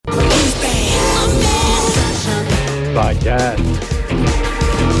By Dad.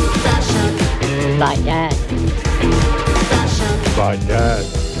 By Dad. By Dad.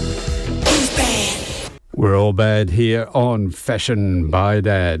 We're all bad here on Fashion by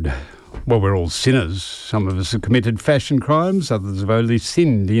Dad. Well, we're all sinners. Some of us have committed fashion crimes, others have only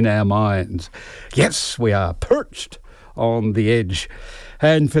sinned in our minds. Yes, we are perched on the edge.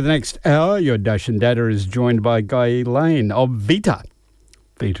 And for the next hour, your Dash and Dada is joined by Guy Lane of Vita.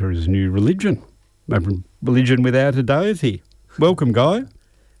 Vita is a new religion. A religion without a deity. Welcome, Guy.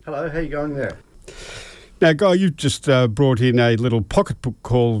 Hello, how you going there? Now, Guy, you've just brought in a little pocketbook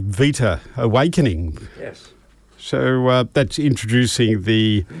called Vita Awakening. Yes. So that's introducing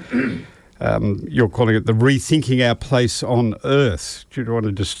the, you're calling it the Rethinking Our Place on Earth. Do you want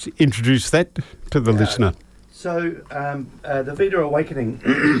to just introduce that to the listener? So the Vita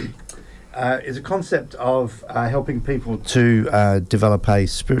Awakening is a concept of helping people to develop a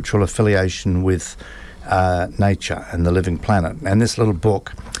spiritual affiliation with nature and the living planet. And this little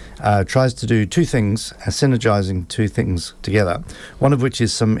book tries to do two things, synergizing two things together, one of which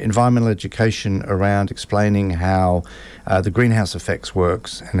is some environmental education around explaining how the greenhouse effects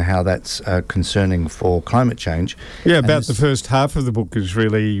works and how that's concerning for climate change. Yeah, about the first half of the book is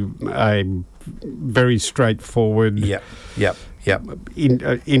really a very straightforward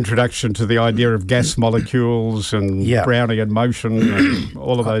introduction to the idea of gas molecules and Brownian and motion and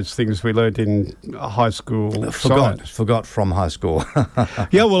all of those things we learnt in high school science. Forgot from high school.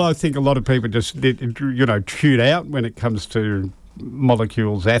 Yeah, well, I think a lot of people just, tune out when it comes to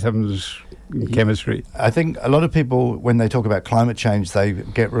molecules, atoms, chemistry. I think a lot of people, when they talk about climate change, they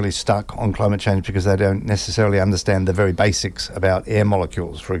get really stuck on climate change because they don't necessarily understand the very basics about air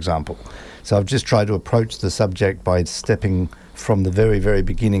molecules, for example. So I've just tried to approach the subject by stepping from the very, very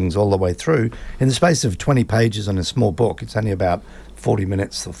beginnings all the way through in the space of 20 pages on a small book. It's only about 40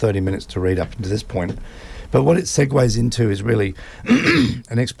 minutes or 30 minutes to read up to this point. But what it segues into is really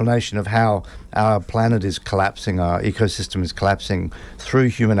an explanation of how our planet is collapsing, our ecosystem is collapsing through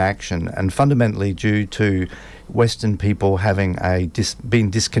human action, and fundamentally due to Western people having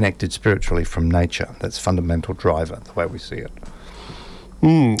been disconnected spiritually from nature. That's a fundamental driver, the way we see it.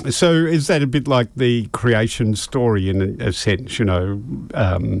 So is that a bit like the creation story in a sense,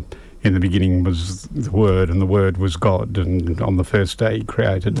 in the beginning was the Word and the Word was God, and on the first day he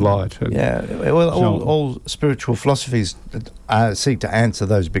created light. All spiritual philosophies seek to answer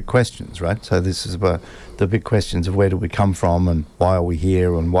those big questions, right? So this is the big questions of where do we come from and why are we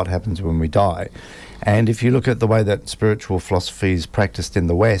here and what happens when we die. And if you look at the way that spiritual philosophy is practiced in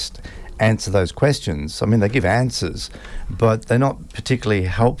the West, answer those questions. I mean, they give answers, but they're not particularly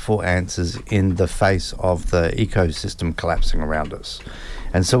helpful answers in the face of the ecosystem collapsing around us.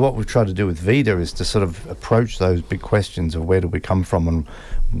 And so what we've tried to do with Vita is to sort of approach those big questions of where do we come from and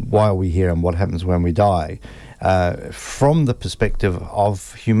why are we here and what happens when we die, from the perspective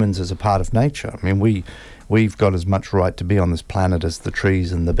of humans as a part of nature. I mean, we've got as much right to be on this planet as the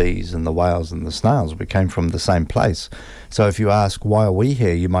trees and the bees and the whales and the snails. We came from the same place. So if you ask why are we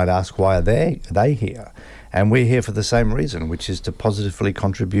here, you might ask why are they here? And we're here for the same reason, which is to positively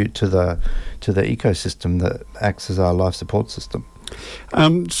contribute to the ecosystem that acts as our life support system.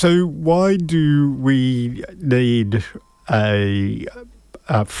 So why do we need a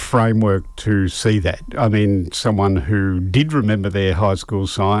framework to see that? I mean, someone who did remember their high school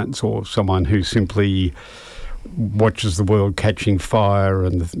science, or someone who simply watches the world catching fire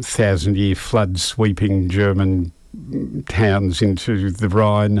and the 1,000-year flood sweeping German towns into the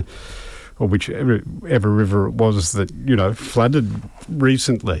Rhine, or whichever river it was that, flooded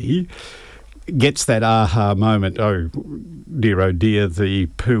recently, gets that aha moment, oh dear, the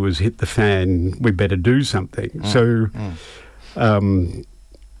poo has hit the fan, we better do something.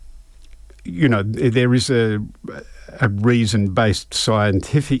 There is a reason-based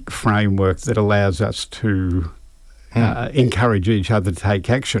scientific framework that allows us to encourage each other to take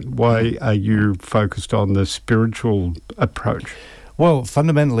action. Why are you focused on the spiritual approach? Well,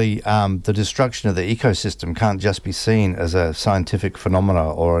 fundamentally, the destruction of the ecosystem can't just be seen as a scientific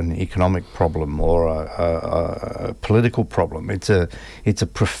phenomena or an economic problem or a political problem. It's a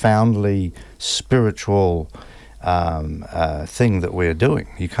profoundly spiritual thing that we're doing.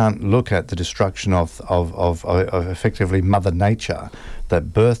 You can't look at the destruction of effectively Mother Nature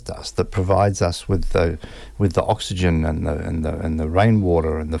that birthed us, that provides us with the oxygen and the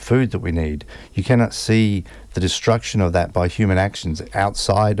rainwater and the food that we need. You cannot see the destruction of that by human actions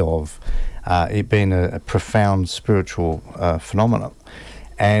outside of it being a profound spiritual phenomenon.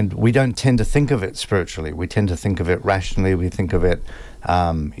 And we don't tend to think of it spiritually. We tend to think of it rationally. We think of it,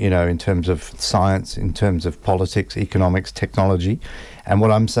 in terms of science, in terms of politics, economics, technology. And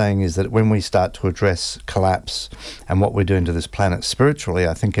what I'm saying is that when we start to address collapse and what we're doing to this planet spiritually,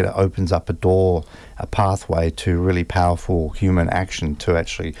 I think it opens up a door, a pathway to really powerful human action to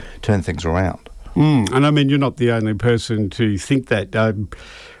actually turn things around. And I mean, you're not the only person to think that.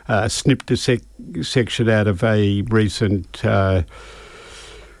 I snipped a section out of a recent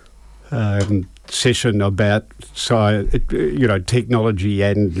session about science, technology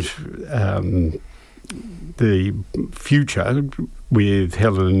and the future with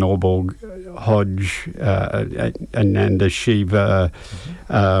Helena Norborg, Hodge, Ananda Shiva,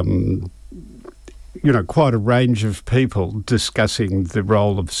 quite a range of people discussing the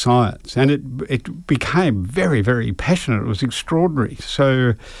role of science. And it became very, very passionate. It was extraordinary.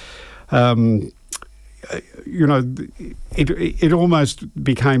 So, it almost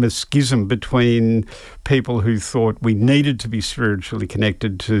became a schism between people who thought we needed to be spiritually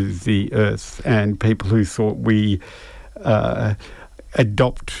connected to the earth and people who thought we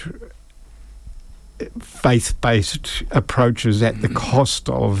adopt faith-based approaches at the cost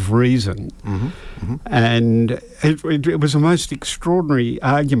of reason. Mm-hmm. Mm-hmm. And it was a most extraordinary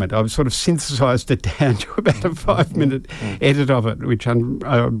argument. I've sort of synthesised it down to about a 5-minute edit of it, which I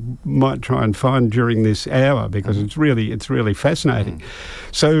might try and find during this hour because it's really fascinating.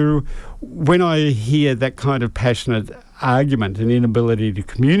 So when I hear that kind of passionate argument and inability to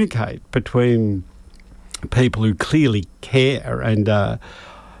communicate between people who clearly care and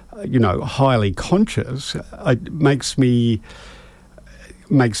highly conscious, it makes me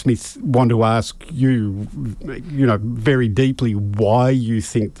want to ask you, very deeply, why you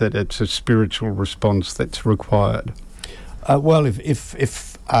think that it's a spiritual response that's required. Well,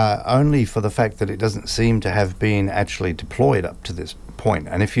 if only for the fact that it doesn't seem to have been actually deployed up to this point.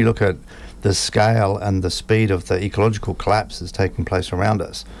 And if you look at the scale and the speed of the ecological collapse that's taking place around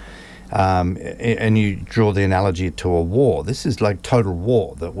us, and you draw the analogy to a war. This is like total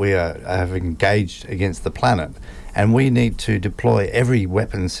war that we have engaged against the planet, and we need to deploy every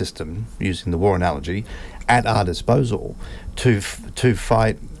weapon system, using the war analogy, at our disposal to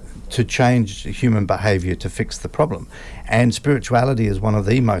fight, to change human behaviour, to fix the problem. And spirituality is one of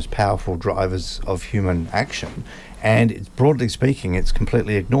the most powerful drivers of human action, and broadly speaking, it's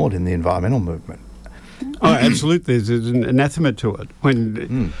completely ignored in the environmental movement. Oh, absolutely. There's an anathema to it.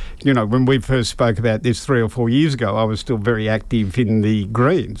 When we first spoke about this 3 or 4 years ago, I was still very active in the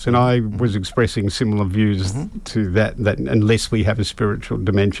Greens, and I was expressing similar views to that unless we have a spiritual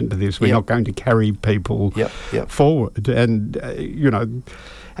dimension to this, we're not going to carry people forward. And,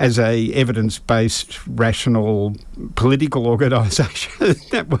 as a evidence-based, rational political organisation,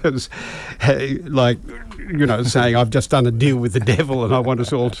 that was saying I've just done a deal with the devil and I want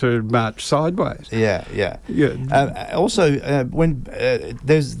us all to march sideways. Also, when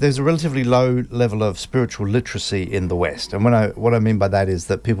there's a relatively low level of spiritual literacy in the West, and what I mean by that is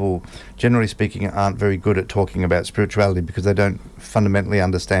that people, generally speaking, aren't very good at talking about spirituality because they don't fundamentally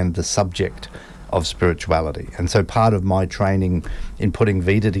understand the subject of spirituality. And so part of my training in putting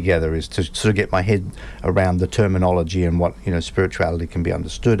Vita together is to sort of get my head around the terminology and what spirituality can be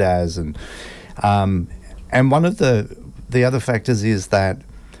understood as, and one of the other factors is that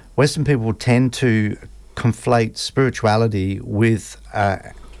Western people tend to conflate spirituality with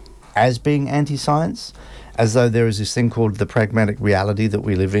as being anti-science, as though there is this thing called the pragmatic reality that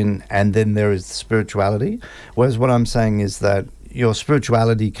we live in, and then there is spirituality. Whereas what I'm saying is that your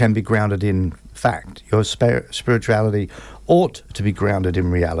spirituality can be grounded in fact. Your spirituality ought to be grounded in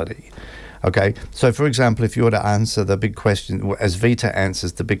reality. Okay, so for example, if you were to answer the big question, as Vita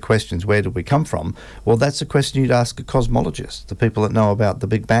answers the big questions, where did we come from? Well, that's a question you'd ask a cosmologist, the people that know about the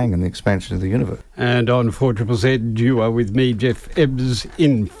Big Bang and the expansion of the universe. And on 4ZZZ, you are with me, Geoff Ebbs,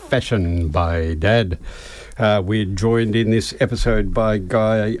 in Fashion by Dad. We're joined in this episode by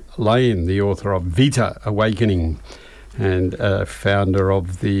Guy Lane, the author of Vita, Awakening, and founder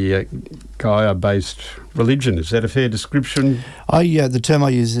of the Gaia-based religion. Is that a fair description? The term I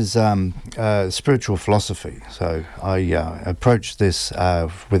use is spiritual philosophy. So I approach this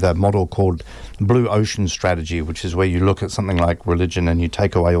with a model called Blue Ocean Strategy, which is where you look at something like religion and you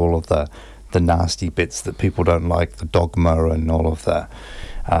take away all of the nasty bits that people don't like, the dogma and all of the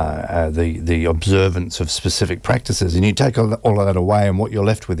observance of specific practices, and you take all of that away, and what you're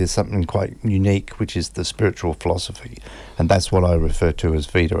left with is something quite unique, which is the spiritual philosophy, and that's what I refer to as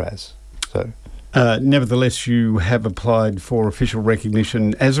Vita as. So, Nevertheless, you have applied for official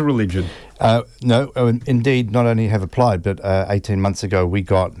recognition as a religion. No, indeed, not only have applied, but 18 months ago we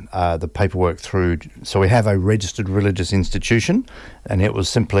got the paperwork through. So we have a registered religious institution, and it was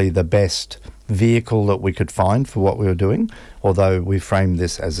simply the best vehicle that we could find for what we were doing, although we framed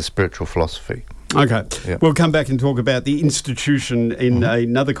this as a spiritual philosophy. Okay. Yep. We'll come back and talk about the institution in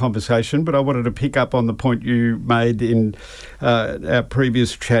another conversation, but I wanted to pick up on the point you made in our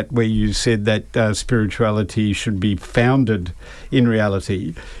previous chat where you said that spirituality should be founded in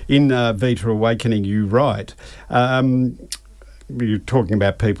reality. In Vita Awakening, you write, you're talking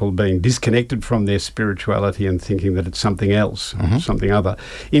about people being disconnected from their spirituality and thinking that it's something else, something other.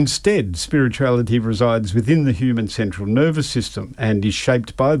 Instead, spirituality resides within the human central nervous system and is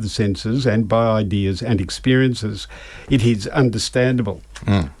shaped by the senses and by ideas and experiences. It is understandable.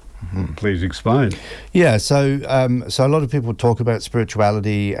 Please explain. Yeah, so a lot of people talk about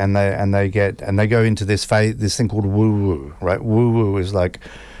spirituality and they go into this thing called woo woo, right? Woo woo is like,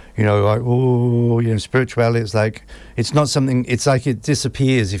 spirituality is like, it's not something, it's like it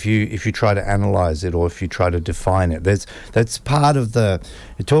disappears if you try to analyze it or if you try to define it. That's part of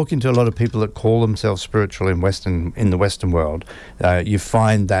talking to a lot of people that call themselves spiritual in the Western world, you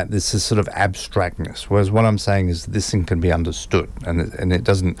find that this is sort of abstractness, whereas what I'm saying is this thing can be understood and it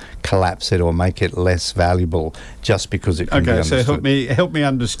doesn't collapse it or make it less valuable just because it can be understood. Okay, so help me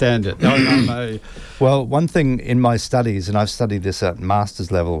understand it. Well, one thing in my studies, and I've studied this at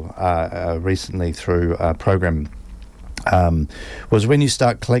master's level recently through a program, was when you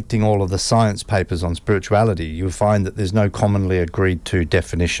start collecting all of the science papers on spirituality, you'll find that there's no commonly agreed to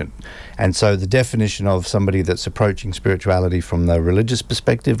definition. And so the definition of somebody that's approaching spirituality from the religious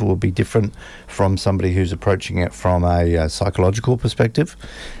perspective will be different from somebody who's approaching it from a psychological perspective.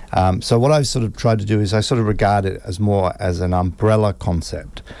 So what I've sort of tried to do is I sort of regard it as more as an umbrella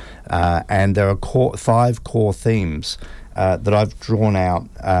concept. And there are 5 core themes that I've drawn out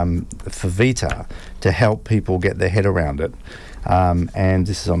for Vita to help people get their head around it. And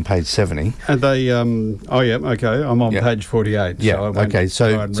this is on page 70. And they, okay, I'm on page 48. Yeah,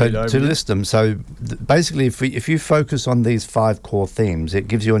 so to list them, so basically if you focus on these 5 core themes, it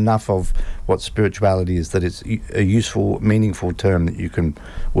gives you enough of what spirituality is that it's a useful, meaningful term that you can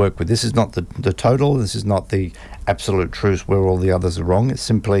work with. This is not the total, this is not the absolute truth where all the others are wrong. It's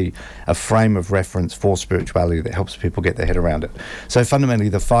simply a frame of reference for spirituality that helps people get their head around it. So fundamentally,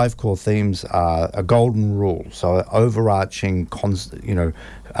 the 5 core themes are a golden rule, so an overarching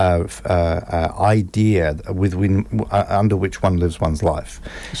idea under which one lives one's life.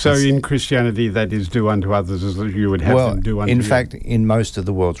 So in Christianity, that is do unto others as you would have them do unto you. In fact, in most of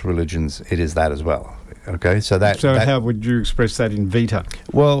the world's religions, it is that as well. Okay, so how would you express that in Vita?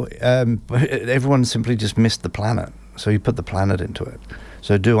 Well, everyone simply just missed the planet, so you put the planet into it.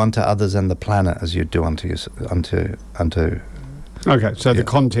 So do unto others and the planet as you do unto. Okay, so the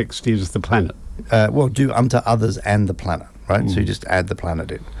context is the planet. Do unto others and the planet, right? So you just add the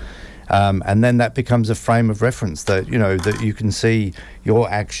planet in. And then that becomes a frame of reference that you can see your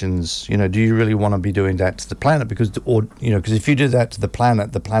actions. Do you really want to be doing that to the planet? Because if you do that to the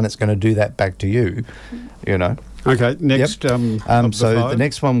planet's going to do that back to you. Okay. Next. Yep. So the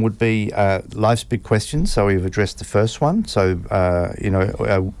next one would be life's big questions. So we've addressed the first one. So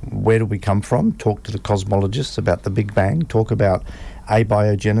where do we come from? Talk to the cosmologists about the Big Bang. Talk about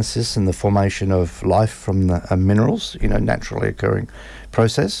abiogenesis and the formation of life from the minerals. Naturally occurring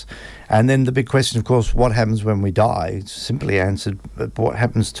process. And then the big question, of course, what happens when we die? It's simply answered, what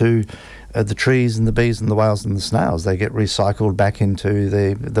happens to the trees and the bees and the whales and the snails? They get recycled back into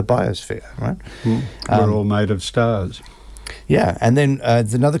the biosphere, right? We're all made of stars. Yeah, and then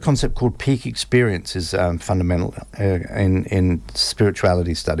there's another concept called peak experience is fundamental in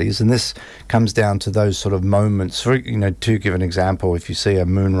spirituality studies, and this comes down to those sort of moments. To give an example, if you see a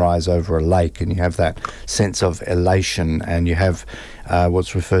moonrise over a lake and you have that sense of elation and you have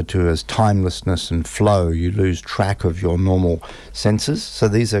what's referred to as timelessness and flow, you lose track of your normal senses. So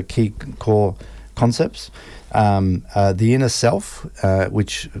these are key core concepts. The inner self,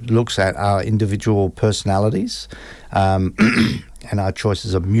 which looks at our individual personalities and our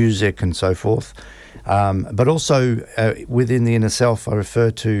choices of music and so forth. But also within the inner self, I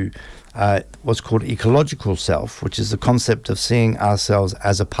refer to what's called ecological self, which is the concept of seeing ourselves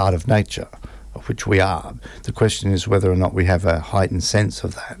as a part of nature, of which we are. The question is whether or not we have a heightened sense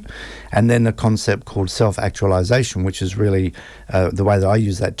of that. And then a concept called self-actualization, which is really the way that I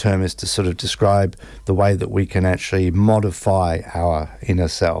use that term is to sort of describe the way that we can actually modify our inner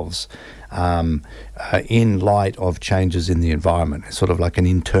selves in light of changes in the environment. It's sort of like an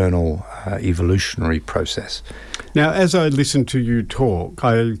internal evolutionary process. Now, as I listen to you talk,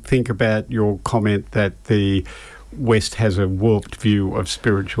 I think about your comment that the West has a warped view of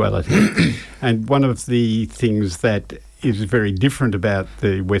spirituality. And one of the things that is very different about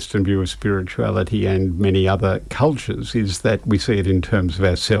the Western view of spirituality and many other cultures is that we see it in terms of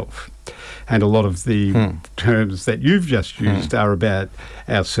ourself. And a lot of the terms that you've just used are about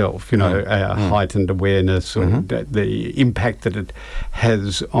ourself, our heightened awareness or the impact that it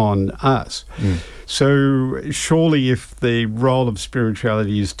has on us. So surely if the role of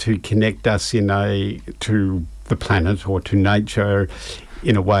spirituality is to connect us to the planet or to nature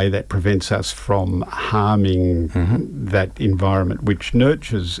in a way that prevents us from harming that environment which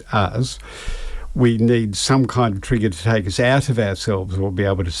nurtures us, we need some kind of trigger to take us out of ourselves or be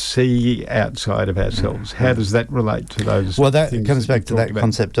able to see outside of ourselves. How does that relate to those Well, that things comes that back to that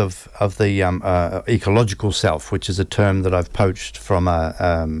concept of the ecological self, which is a term that I've poached from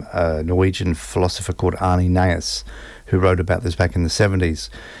a Norwegian philosopher called Arne Naess, who wrote about this back in the 70s,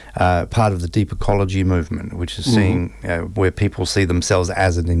 part of the deep ecology movement, which is seeing where people see themselves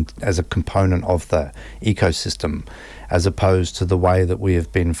as a component of the ecosystem, as opposed to the way that we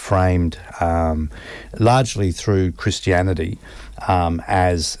have been framed largely through Christianity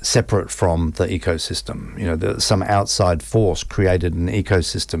as separate from the ecosystem. Some outside force created an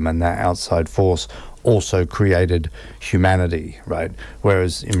ecosystem, and that outside force also created humanity, right?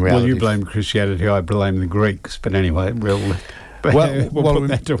 Whereas in reality... Well, you blame Christianity, I blame the Greeks, but anyway, we'll put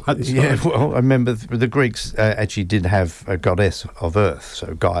that to one side. Yeah, well, I remember the Greeks actually did have a goddess of earth,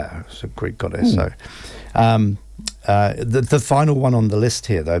 so Gaia, so Greek goddess. So the final one on the list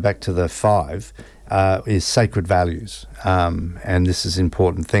here, though, back to the 5, is sacred values, and this is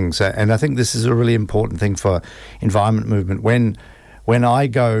important things. And I think this is a really important thing for environment movement. When I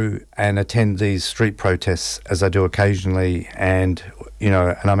go and attend these street protests, as I do occasionally, and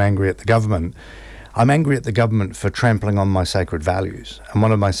I'm angry at the government, I'm angry at the government for trampling on my sacred values. And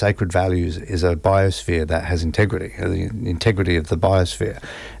one of my sacred values is a biosphere that has integrity, the integrity of the biosphere.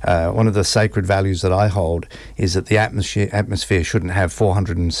 One of the sacred values that I hold is that the atmosphere shouldn't have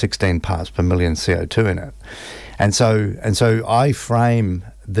 416 parts per million CO2 in it. And so I frame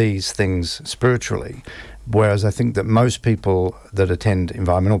these things spiritually. Whereas I think that most people that attend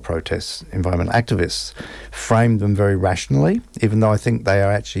environmental protests, environmental activists, frame them very rationally, even though I think they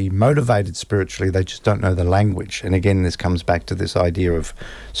are actually motivated spiritually, they just don't know the language. And again, this comes back to this idea of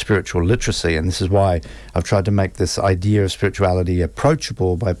spiritual literacy, and this is why I've tried to make this idea of spirituality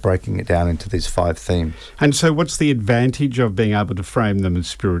approachable by breaking it down into these 5 themes. And so what's the advantage of being able to frame them as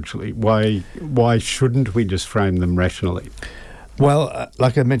spiritually? Why shouldn't we just frame them rationally? Well,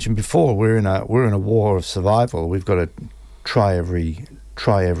 like I mentioned before, we're in a war of survival. We've got to try every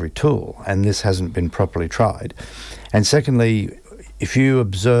tool, and this hasn't been properly tried. And secondly, if you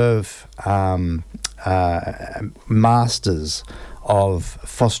observe masters of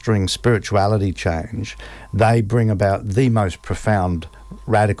fostering spirituality change, they bring about the most profound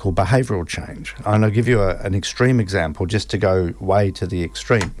radical behavioural change. And I'll give you an extreme example, just to go way to the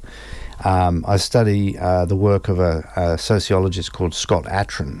extreme. I study the work of a sociologist called Scott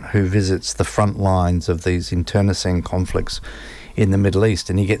Atran, who visits the front lines of these internecine conflicts in the Middle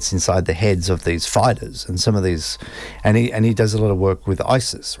East, and he gets inside the heads of these fighters and some of these, and he does a lot of work with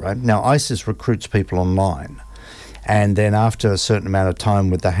ISIS, right? Now, ISIS recruits people online, and then after a certain amount of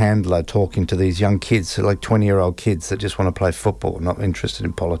time with the handler talking to these young kids, so like 20-year-old kids that just want to play football, not interested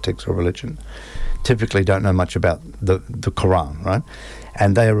in politics or religion, typically don't know much about the Quran, right?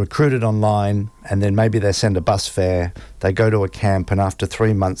 And they are recruited online, and then maybe they send a bus fare, they go to a camp, and after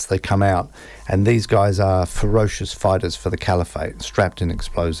 3 months they come out, and these guys are ferocious fighters for the caliphate, strapped in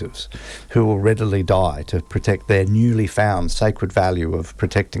explosives, who will readily die to protect their newly found sacred value of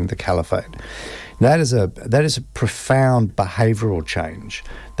protecting the caliphate. That is a profound behavioural change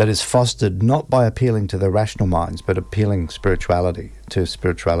that is fostered not by appealing to their rational minds, but appealing to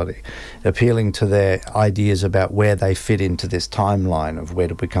spirituality, appealing to their ideas about where they fit into this timeline of where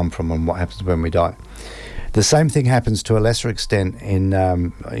do we come from and what happens when we die. The same thing happens to a lesser extent in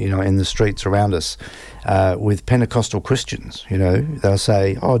the streets around us with Pentecostal Christians. They'll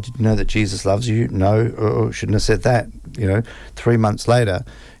say, "Oh, did you know that Jesus loves you?" No, shouldn't have said that. 3 months later,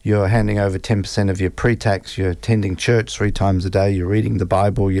 you're handing over 10% of your pre-tax, you're attending church 3 times a day, you're reading the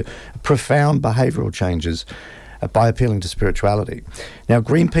Bible, profound behavioural changes by appealing to spirituality. Now,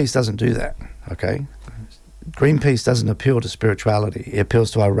 Greenpeace doesn't do that, okay? Greenpeace doesn't appeal to spirituality. It appeals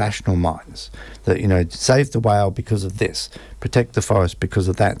to our rational minds that, save the whale because of this, protect the forest because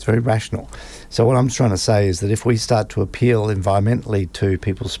of that. It's very rational. So what I'm trying to say is that if we start to appeal environmentally to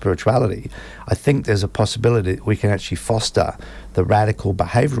people's spirituality, I think there's a possibility that we can actually foster the radical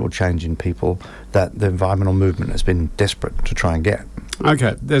behavioural change in people that the environmental movement has been desperate to try and get.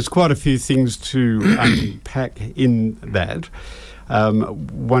 Okay, there's quite a few things to unpack in that.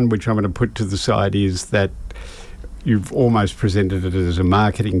 One which I'm going to put to the side is that you've almost presented it as a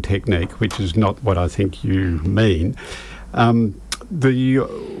marketing technique, which is not what I think you mean. The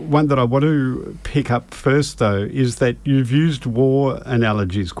one that I want to pick up first, though, is that you've used war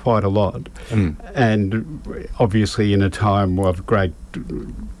analogies quite a lot. And obviously in a time of great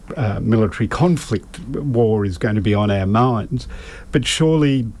military conflict, war is going to be on our minds. But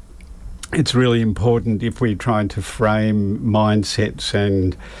surely it's really important, if we're trying to frame mindsets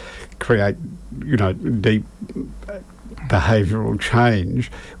and create, deep behavioural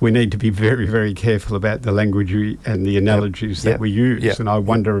change, we need to be very, very careful about the language and the analogies that we use. And I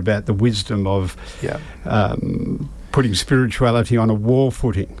wonder about the wisdom of putting spirituality on a war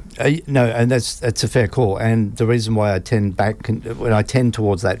footing. No, and that's a fair call. And the reason why I tend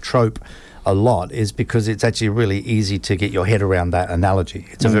towards that trope a lot is because it's actually really easy to get your head around that analogy.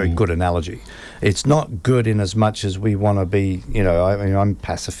 It's a very good analogy. It's not good in as much as we want to be, I'm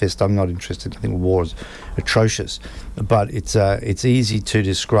pacifist. I'm not interested. I think war is atrocious. But it's easy to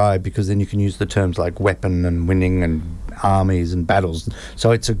describe because then you can use the terms like weapon and winning and armies and battles. So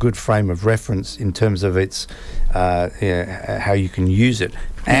it's a good frame of reference in terms of its how you can use it.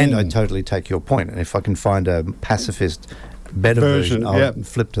 And I totally take your point. And if I can find a pacifist better version, I'll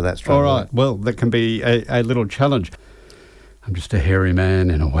flip to that straight away. All right. Well, that can be a little challenge. I'm just a hairy man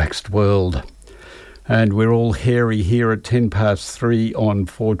in a waxed world. And we're all hairy here at 3:10 on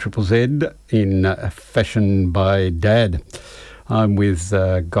 4ZZZ in Fashion by Dad. I'm with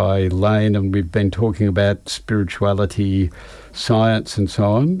Guy Lane, and we've been talking about spirituality, science and so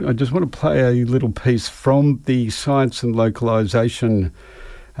on. I just want to play a little piece from the Science and Localisation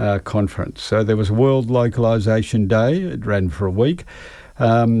conference. So there was a World Localisation Day. It ran for a week.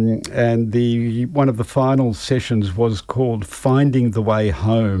 And one of the final sessions was called Finding the Way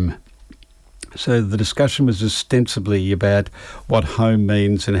Home. So the discussion was ostensibly about what home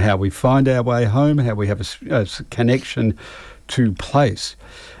means and how we find our way home, how we have a connection to place.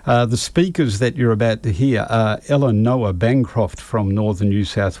 The speakers that you're about to hear are Eleanor Bancroft from northern New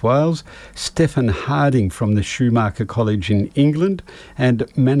South Wales, Stephen Harding from the Schumacher College in England, and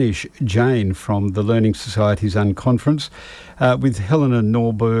Manish Jain from the Learning Societies Unconference, with Helena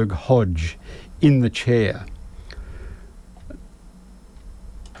Norberg Hodge in the chair.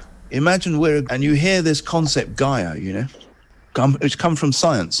 Imagine and you hear this concept Gaia, it's come from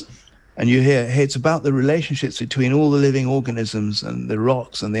science. And you hear, hey, it's about the relationships between all the living organisms and the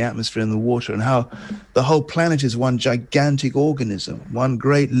rocks and the atmosphere and the water, and how the whole planet is one gigantic organism, one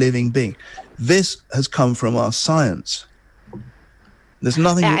great living being. This has come from our science. There's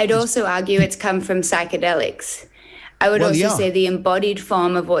nothing... I'd also argue it's come from psychedelics. I would say the embodied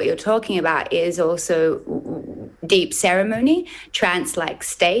form of what you're talking about is also deep ceremony, trance-like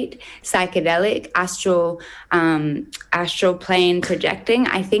state, psychedelic, astral plane projecting.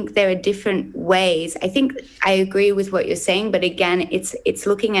 I think there are different ways. I think I agree with what you're saying, but again, it's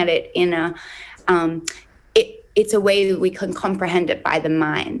looking at it in a it's a way that we can comprehend it by the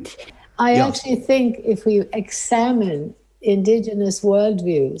mind. I actually think if we examine indigenous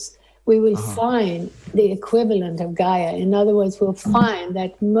worldviews, we will find the equivalent of Gaia. In other words, we'll find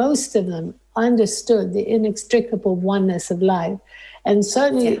that most of them understood the inextricable oneness of life. And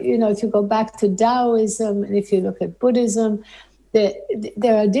certainly, if you go back to Taoism, and if you look at Buddhism, there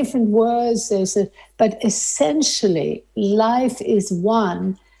are different words, but essentially, life is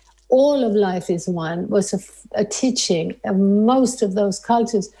one. All of life is one was a teaching of most of those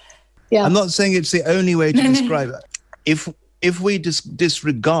cultures. Yeah. I'm not saying it's the only way to describe it. If we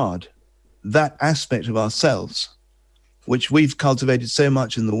disregard that aspect of ourselves, which we've cultivated so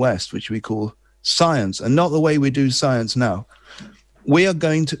much in the West, which we call science, and not the way we do science now, we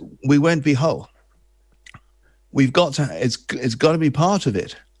won't be whole. It's got to be part of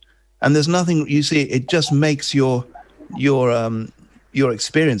it. And there's nothing, you see, it just makes your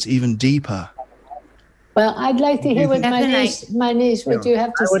experience even deeper. Well, I'd like to hear what Manish, what you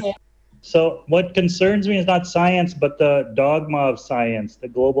have to say. So what concerns me is not science, but the dogma of science, the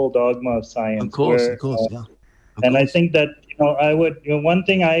global dogma of science. Of course, yeah. And I think that, I would, one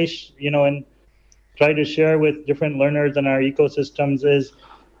thing and try to share with different learners in our ecosystems is,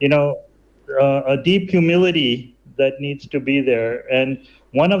 a deep humility that needs to be there. And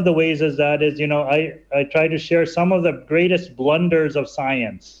one of the ways is I try to share some of the greatest blunders of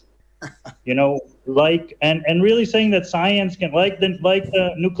science, and really saying that science can, like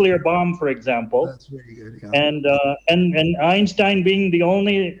the nuclear bomb, for example. That's really good. Yeah. And Einstein being the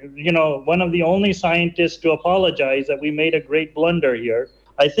only, one of the only scientists to apologize that we made a great blunder here.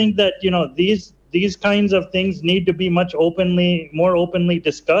 I think that, these kinds of things need to be more openly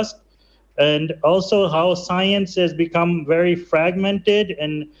discussed. And also how science has become very fragmented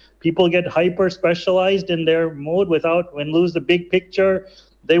and people get hyper specialized in their mode and lose the big picture.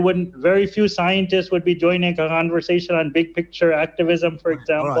 Very few scientists would be joining a conversation on big picture activism, for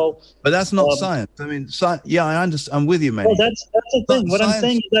example. Right. But that's not science. I mean, I understand. I'm with you, man. Well, that's the thing. What I'm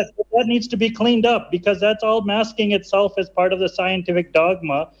saying is that needs to be cleaned up because that's all masking itself as part of the scientific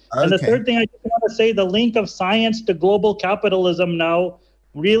dogma. Okay. And the third thing I just want to say, the link of science to global capitalism now,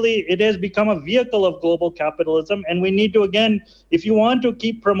 really, it has become a vehicle of global capitalism. And we need to, again, if you want to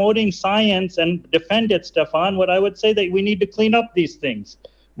keep promoting science and defend it, Stefan, what I would say that we need to clean up these things.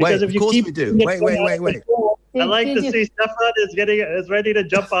 Because of course we do. Wait. I like to see Stefan is ready to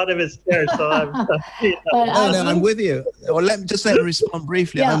jump out of his chair. So I'm with you. Or let me respond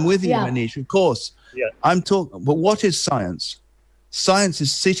briefly. I'm with you, Manish. Of course. Yeah. I'm talking. But what is science? Science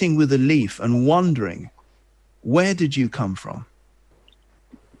is sitting with a leaf and wondering, where did you come from?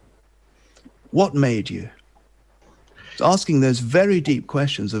 What made you? It's asking those very deep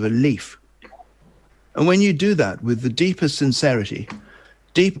questions of a leaf. And when you do that with the deepest sincerity,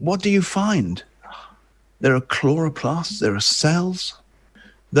 what do you find? There are chloroplasts, there are cells.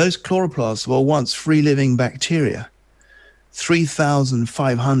 Those chloroplasts were once free-living bacteria.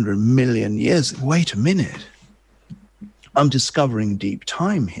 3,500 million years. Wait a minute. I'm discovering deep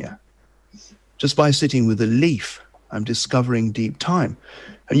time here. Just by sitting with a leaf, I'm discovering deep time.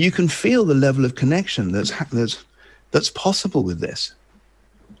 And you can feel the level of connection that's possible with this.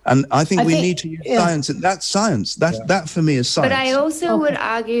 And I think we need to use science. That's science. That for me is science. But I also would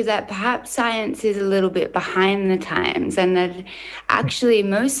argue that perhaps science is a little bit behind the times, and that actually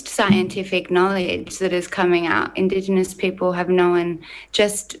most scientific knowledge that is coming out, Indigenous people have known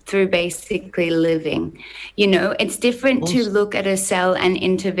just through basically living. It's different to look at a cell and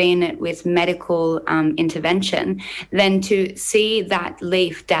intervene it with medical intervention than to see that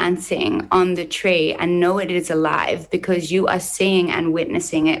leaf dancing on the tree and know it is alive because you are seeing and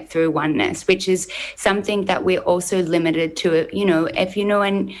witnessing it through oneness, which is something that we're also limited to. If you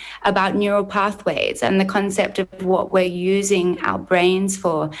know about neural pathways and the concept of what we're using our brains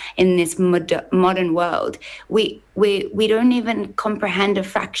for in this modern world, we don't even comprehend a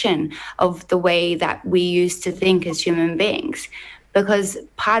fraction of the way that we used to think as human beings, because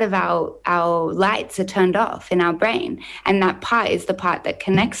part of our lights are turned off in our brain. And that part is the part that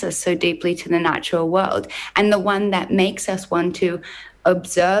connects us so deeply to the natural world, and the one that makes us want to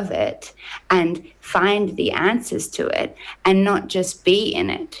observe it and find the answers to it and not just be in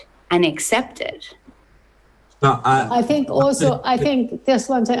it and accept it. No, I think just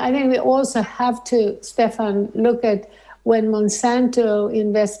one thing, I think we also have to, Stefan, look at when Monsanto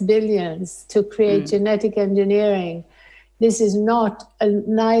invests billions to create genetic engineering. This is not a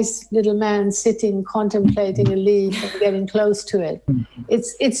nice little man sitting contemplating a leaf and getting close to it.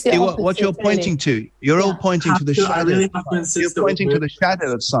 It's the opposite. What you're pointing to, you're all pointing to the shadow. You're pointing to the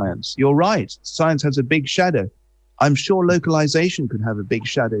shadow of science. You're right. Science has a big shadow. I'm sure localization could have a big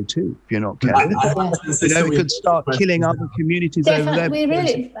shadow too, if you're not careful. We could start killing other communities over there.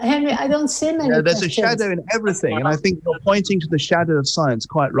 Henry, I don't see many There's a shadow in everything, and I think you're pointing to the shadow of science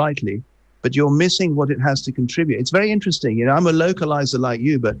quite rightly, but you're missing what it has to contribute. It's very interesting. I'm a localizer like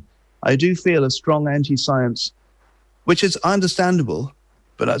you, but I do feel a strong anti-science, which is understandable,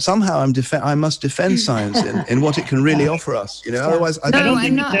 but somehow I must defend science in what it can really offer us. Otherwise,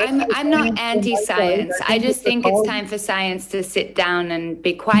 I'm not anti-science. I just think it's time for science to sit down and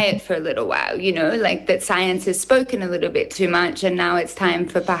be quiet for a little while. Like that science has spoken a little bit too much, and now it's time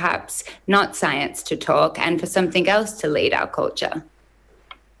for perhaps not science to talk and for something else to lead our culture.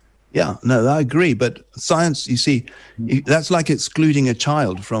 Yeah, no, I agree. But science, you see, that's like excluding a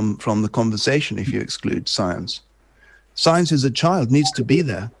child from the conversation if you exclude science. Science is a child, needs to be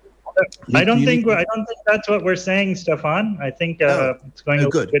there. I don't think that's what we're saying, Stefan. I think it's going a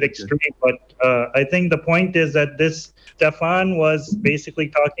bit extreme. But I think the point is that Stefan was basically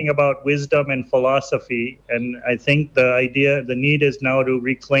talking about wisdom and philosophy. And I think the need is now to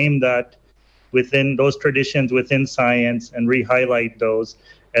reclaim that within those traditions, within science, and re-highlight those.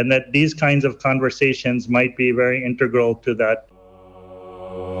 And that these kinds of conversations might be very integral to that.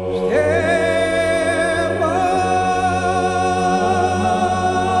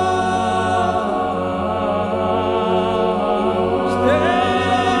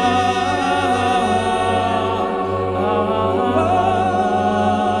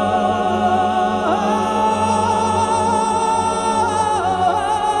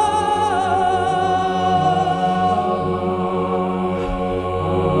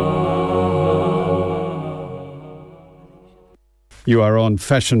 You are on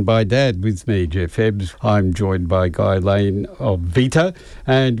Fashion by Dad with me, Geoff Ebbs. I'm joined by Guy Lane of Vita,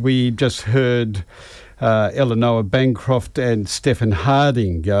 and we just heard Eleanor Bancroft and Stephen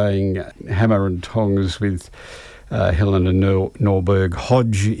Harding going hammer and tongs with Helena Norberg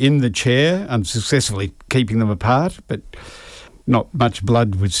Hodge in the chair, unsuccessfully keeping them apart, but not much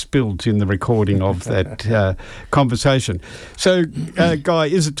blood was spilled in the recording of that conversation. So, Guy,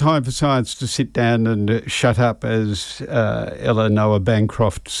 is it time for science to sit down and shut up, as Eleanor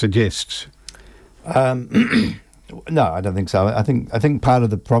Bancroft suggests? No, I don't think so. I think part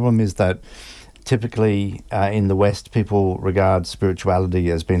of the problem is that typically in the West, people regard spirituality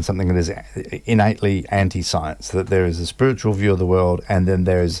as being something that is innately anti-science, that there is a spiritual view of the world, and then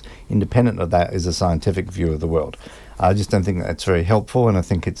there is, independent of that, is a scientific view of the world. I just don't think that's very helpful, and I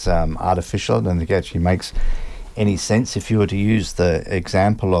think it's artificial. I don't think it actually makes any sense. If you were to use the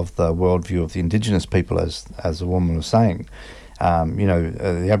example of the worldview of the Indigenous people, as the woman was saying,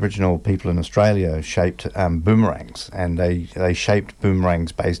 the Aboriginal people in Australia shaped boomerangs, and they shaped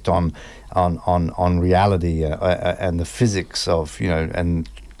boomerangs based on reality and the physics of, and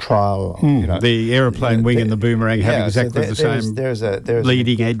trial. The aeroplane wing and the boomerang have exactly the same there's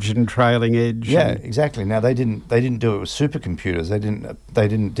leading edge and trailing edge. Yeah, exactly. Now they didn't do it with supercomputers. They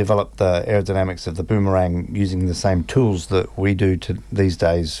didn't develop the aerodynamics of the boomerang using the same tools that we do these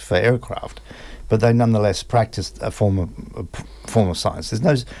days for aircraft. But they nonetheless practiced a form of science.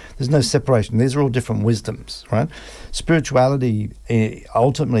 There's no separation. These are all different wisdoms, right? Spirituality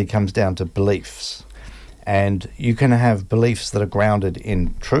ultimately comes down to beliefs, and you can have beliefs that are grounded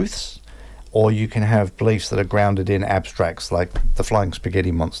in truths, or you can have beliefs that are grounded in abstracts, like the flying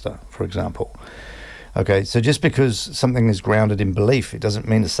spaghetti monster, for example. Okay, so just because something is grounded in belief, it doesn't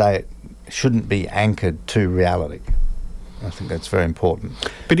mean to say it shouldn't be anchored to reality. I think that's very important.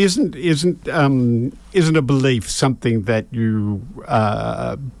 But isn't a belief something that you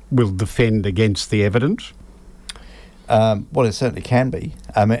will defend against the evidence? Well, it certainly can be.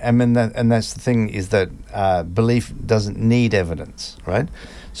 And that's the thing, is that belief doesn't need evidence, right?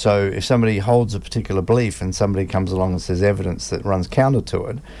 So if somebody holds a particular belief and somebody comes along and says evidence that runs counter to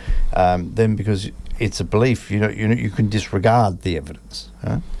it, then because it's a belief, you can disregard the evidence.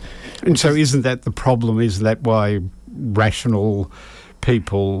 Right? And so isn't that the problem? Isn't that why rational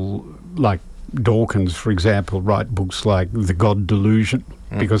people like Dawkins, for example, write books like The God Delusion,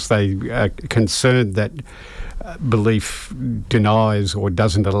 because they are concerned that belief denies or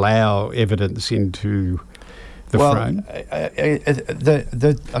doesn't allow evidence into the frame?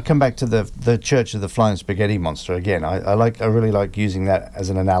 I come back to the Church of the Flying Spaghetti Monster again. I really like using that as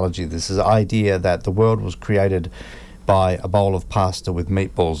an analogy. This is the idea that the world was created by a bowl of pasta with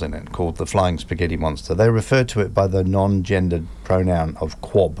meatballs in it, called the Flying Spaghetti Monster. They refer to it by the non-gendered pronoun of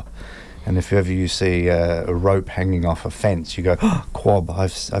quab. And if ever you see a rope hanging off a fence, you go, oh, quab,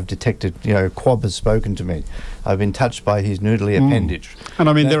 I've detected, quab has spoken to me. I've been touched by his noodly appendage. And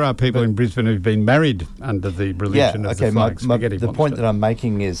I mean, there are people in Brisbane who've been married under the religion of the Flying Spaghetti Monster. The point that I'm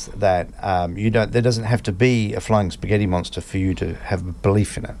making is that there doesn't have to be a flying spaghetti monster for you to have a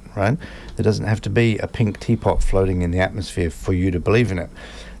belief in it, right? There doesn't have to be a pink teapot floating in the atmosphere for you to believe in it.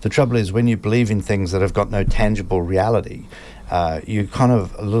 The trouble is, when you believe in things that have got no tangible reality, you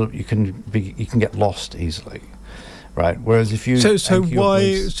can get lost easily, right? Whereas if you so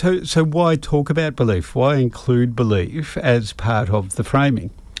why talk about belief? Why include belief as part of the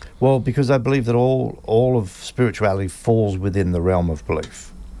framing? Well, because I believe that all of spirituality falls within the realm of belief.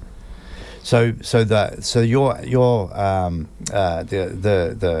 So the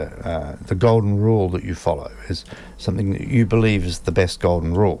golden rule that you follow is something that you believe is the best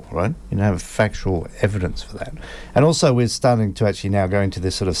golden rule, right? You have factual evidence for that. And also we're starting to actually now go into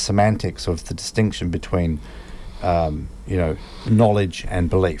this sort of semantics of the distinction between knowledge and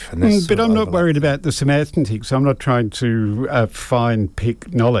belief. And but I'm not worried about the semantics. I'm not trying to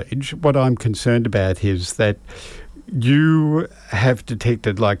fine-pick knowledge. What I'm concerned about is that you have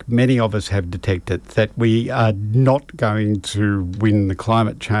detected, like many of us have detected, that we are not going to win the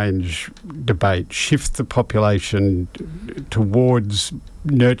climate change debate, shift the population towards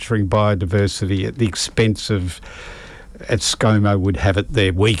nurturing biodiversity at the expense of, as ScoMo would have it,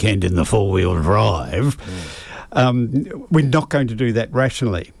 their weekend in the four-wheel drive. We're not going to do that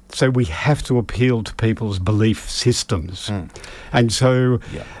rationally. So we have to appeal to people's belief systems. And so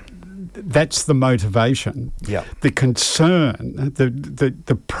that's the motivation. Yeah. The concern,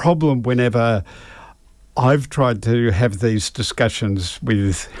 the problem whenever I've tried to have these discussions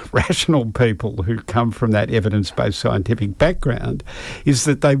with rational people who come from that evidence-based scientific background is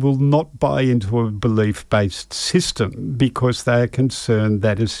that they will not buy into a belief-based system because they are concerned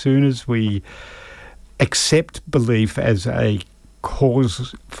that as soon as we accept belief as a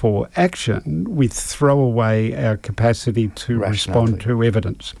cause for action, we throw away our capacity to respond to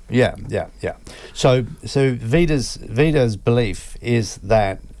evidence. Yeah. So Vida's belief is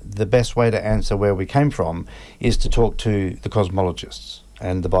that the best way to answer where we came from is to talk to the cosmologists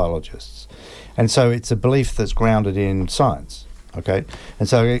and the biologists. And so it's a belief that's grounded in science. Okay, and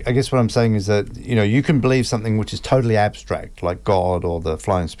so I guess what I'm saying is that, you know, you can believe something which is totally abstract, like God or the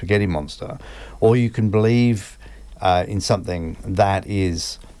flying spaghetti monster, or you can believe in something that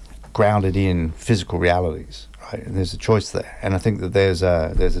is grounded in physical realities, right? And there's a choice there, and I think that there's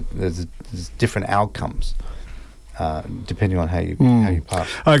different outcomes depending on how you pass.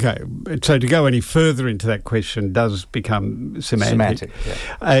 Okay, so to go any further into that question does become semantic.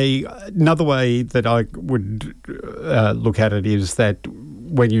 Yeah. Another way that I would look at it is that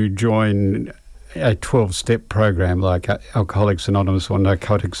when you join a 12-step program like Alcoholics Anonymous or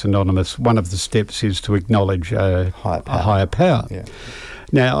Narcotics Anonymous, one of the steps is to acknowledge a higher power. Yeah.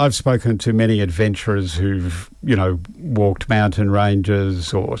 Now, I've spoken to many adventurers who've, you know, walked mountain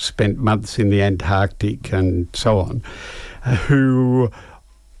ranges or spent months in the Antarctic and so on, who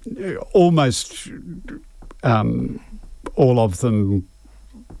almost all of them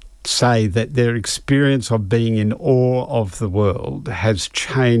say that their experience of being in awe of the world has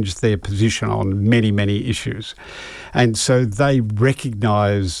changed their position on many, many issues. And so they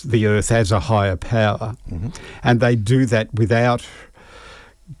recognise the earth as a higher power, and they do that without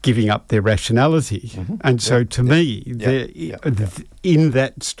giving up their rationality. And so to me, in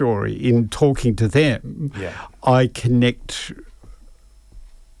that story, in talking to them, I connect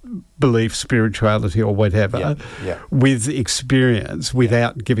belief, spirituality or whatever with experience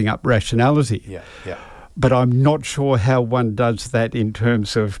without giving up rationality. But I'm not sure how one does that in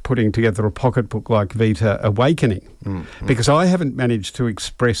terms of putting together a pocketbook like Vita Awakening, because I haven't managed to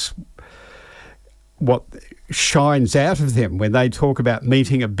express what shines out of them when they talk about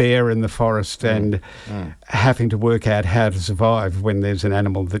meeting a bear in the forest and having to work out how to survive when there's an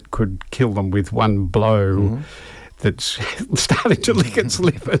animal that could kill them with one blow that's starting to lick its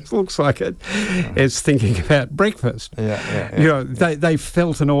lip. It looks like it's thinking about breakfast. You know, they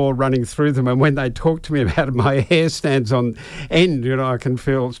felt an awe running through them, and when they talk to me about it, my hair stands on end. You know, I can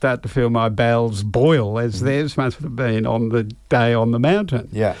start to feel my bowels boil, as theirs must have been on the day on the mountain.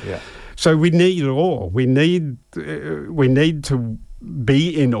 So we need awe. We need to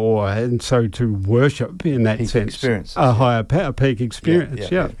be in awe, and so to worship in that sense a higher power, peak experience.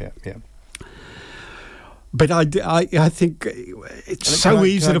 But I think it's so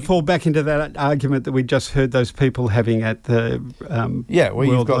easy to fall back into that argument that we just heard those people having at the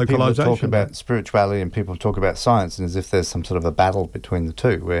you've got people talk about spirituality and people talk about science, and as if there's some sort of a battle between the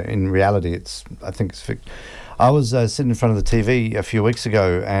two, where in reality I was sitting in front of the TV a few weeks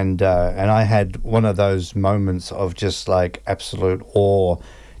ago, and I had one of those moments of just like absolute awe,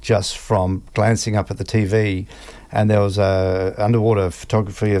 just from glancing up at the TV, and there was a underwater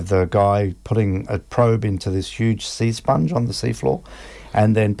photography of the guy putting a probe into this huge sea sponge on the seafloor,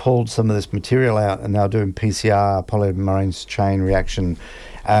 and then pulled some of this material out, and they were doing PCR, polymerase chain reaction,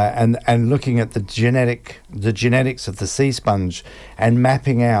 and looking at the genetics of the sea sponge, and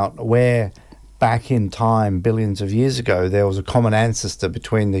mapping out where back in time, billions of years ago, there was a common ancestor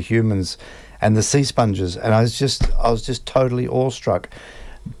between the humans and the sea sponges. And I was just totally awestruck,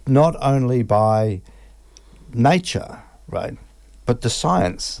 not only by nature, right, but the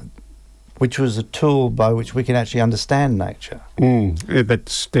science, which was a tool by which we can actually understand nature.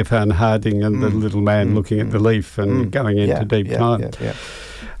 That's Stefan Harding and the little man looking at the leaf and going into deep time.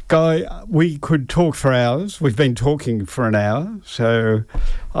 Guy, we could talk for hours. We've been talking for an hour, so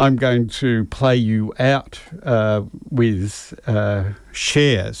I'm going to play you out with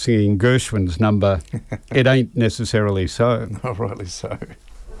Cher singing Gershwin's number, It Ain't Necessarily So. Not rightly so.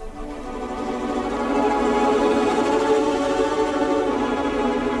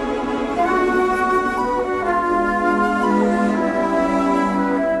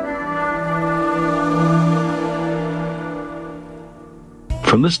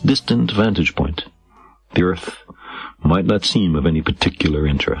 From this distant vantage point, the Earth might not seem of any particular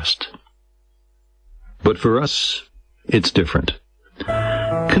interest. But for us, it's different.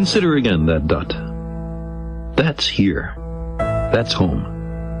 Consider again that dot. That's here. That's home.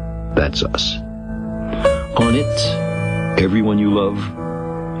 That's us. On it, everyone you love,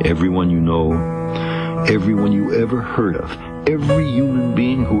 everyone you know, everyone you ever heard of, every human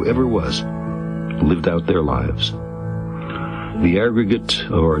being who ever was, lived out their lives. The aggregate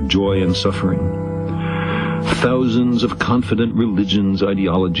of our joy and suffering, thousands of confident religions,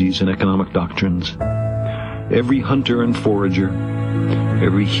 ideologies, and economic doctrines, every hunter and forager,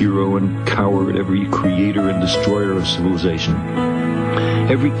 every hero and coward, every creator and destroyer of civilization,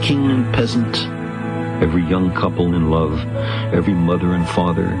 Every king and peasant, every young couple in love, every mother and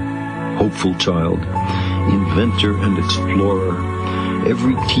father, hopeful child, inventor and explorer,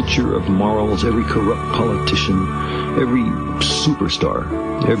 every teacher of morals, every corrupt politician, every superstar,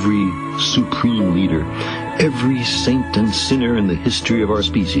 every supreme leader, every saint and sinner in the history of our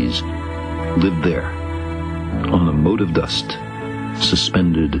species lived there, on a mote of dust,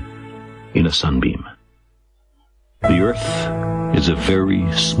 suspended in a sunbeam. The Earth is a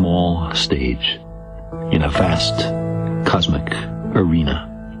very small stage in a vast cosmic arena.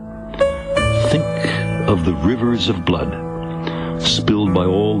 Think of the rivers of blood spilled by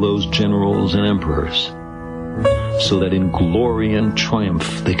all those generals and emperors, so that in glory and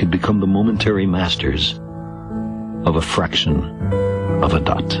triumph they could become the momentary masters of a fraction of a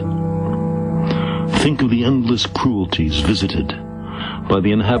dot. Think of the endless cruelties visited by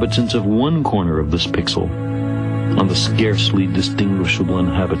the inhabitants of one corner of this pixel on the scarcely distinguishable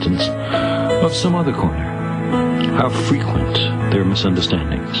inhabitants of some other corner. How frequent their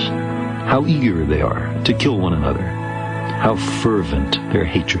misunderstandings, how eager they are to kill one another, how fervent their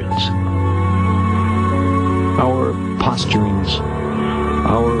hatreds. Our posturings,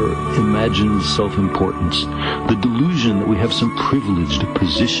 our imagined self-importance, the delusion that we have some privileged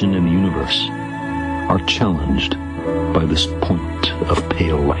position in the universe, are challenged by this point of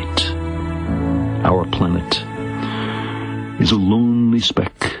pale light. Our planet is a lonely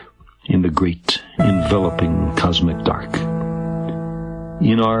speck in the great enveloping cosmic dark.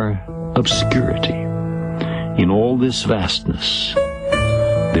 In our obscurity, in all this vastness,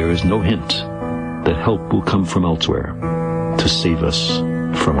 there is no hint that help will come from elsewhere to save us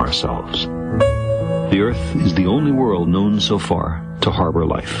from ourselves. The Earth is the only world known so far to harbor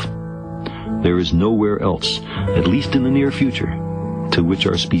life. There is nowhere else, at least in the near future, to which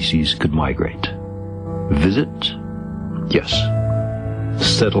our species could migrate. Visit? Yes.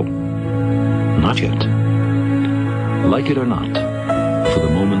 Settle? Not yet. Like it or not, for the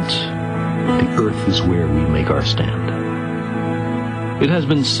moment, the Earth is where we make our stand. It has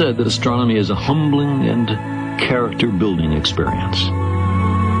been said that astronomy is a humbling and character-building experience.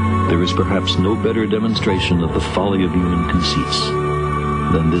 There is perhaps no better demonstration of the folly of human conceits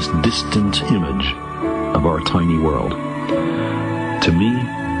than this distant image of our tiny world. To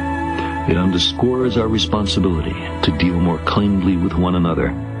me, it underscores our responsibility to deal more kindly with one another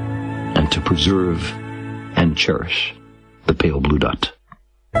and to preserve and cherish the pale blue dot,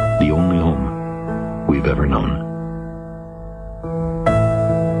 the only home we've ever known.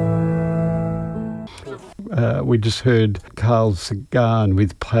 We just heard Carl Sagan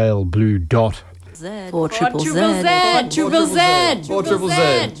with Pale Blue Dot. Z. 4 triple Z. 4 triple Z. 4 triple Z. 4 triple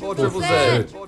Z. 4 triple Z.